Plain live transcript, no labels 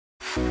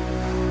This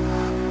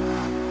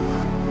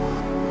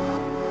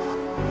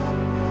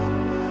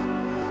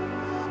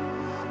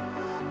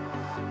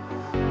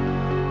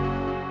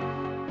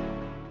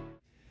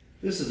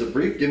is a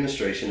brief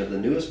demonstration of the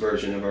newest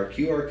version of our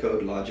QR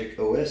code Logic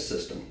OS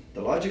system.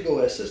 The Logic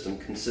OS system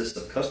consists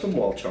of custom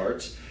wall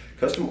charts,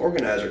 custom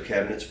organizer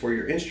cabinets for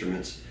your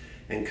instruments,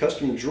 and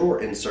custom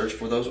drawer inserts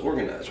for those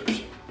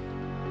organizers.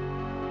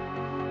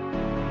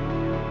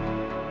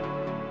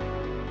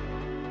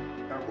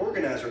 Our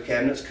organizer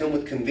cabinets come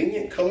with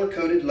convenient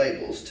color-coded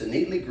labels to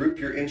neatly group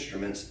your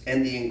instruments,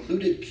 and the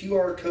included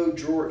QR code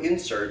drawer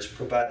inserts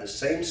provide the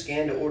same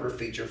scan to order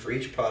feature for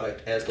each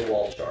product as the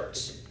wall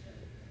charts.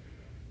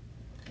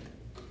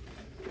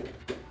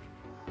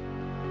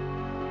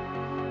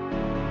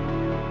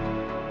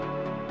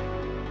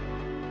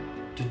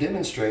 To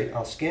demonstrate,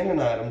 I'll scan an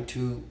item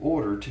to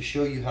order to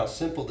show you how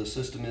simple the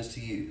system is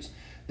to use.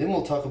 Then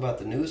we'll talk about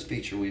the newest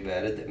feature we've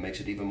added that makes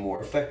it even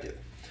more effective.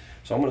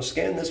 So I'm going to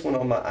scan this one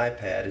on my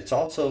iPad. It's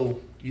also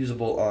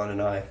usable on an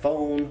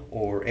iPhone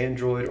or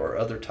Android or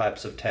other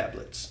types of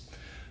tablets.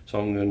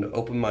 So I'm going to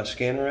open my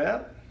scanner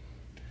app,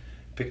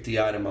 pick the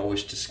item I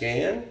wish to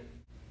scan,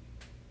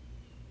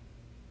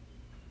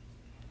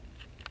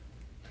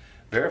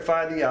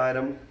 verify the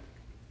item,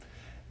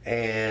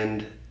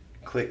 and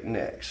click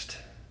Next.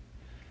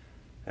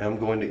 And I'm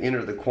going to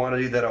enter the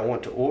quantity that I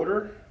want to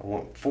order. I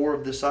want 4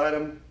 of this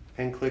item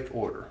and click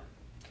Order.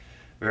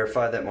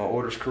 Verify that my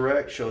order is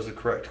correct, shows the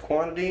correct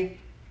quantity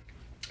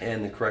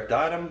and the correct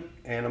item,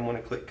 and I'm going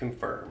to click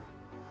Confirm.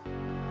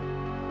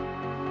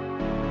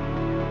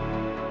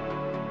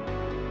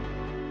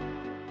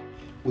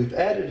 We've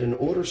added an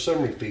order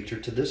summary feature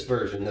to this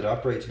version that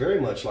operates very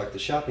much like the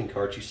shopping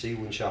cart you see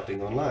when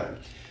shopping online.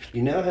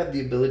 You now have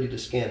the ability to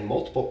scan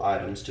multiple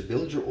items to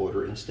build your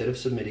order instead of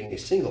submitting a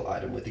single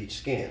item with each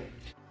scan.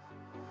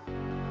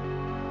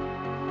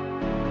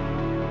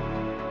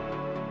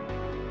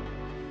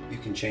 You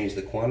can change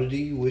the quantity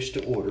you wish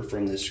to order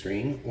from this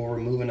screen or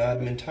remove an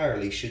item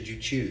entirely should you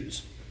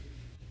choose.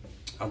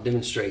 I'll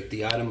demonstrate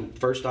the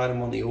first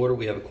item on the order.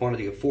 We have a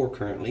quantity of 4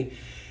 currently,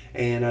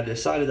 and I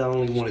decided I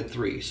only wanted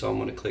 3, so I'm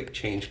going to click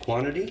Change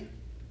Quantity.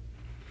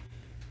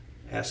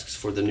 Asks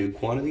for the new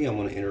quantity. I'm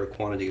going to enter a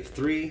quantity of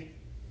 3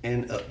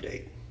 and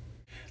update.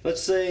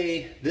 Let's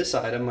say this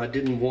item I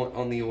didn't want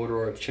on the order,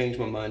 or I've changed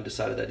my mind,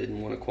 decided I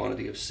didn't want a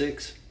quantity of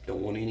 6,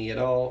 don't want any at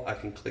all. I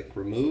can click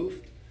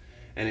Remove,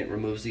 and it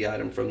removes the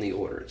item from the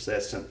order. It's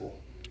that simple.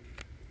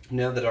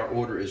 Now that our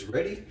order is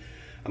ready,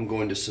 I'm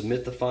going to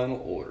submit the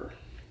final order.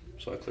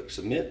 So I click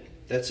Submit.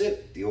 That's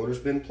it. The order's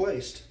been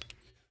placed.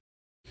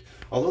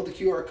 Although the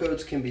QR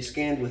codes can be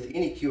scanned with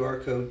any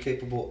QR code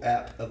capable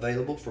app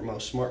available for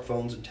most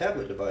smartphones and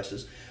tablet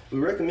devices, we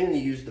recommend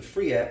you use the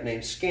free app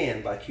named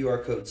Scan by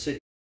QR Code City.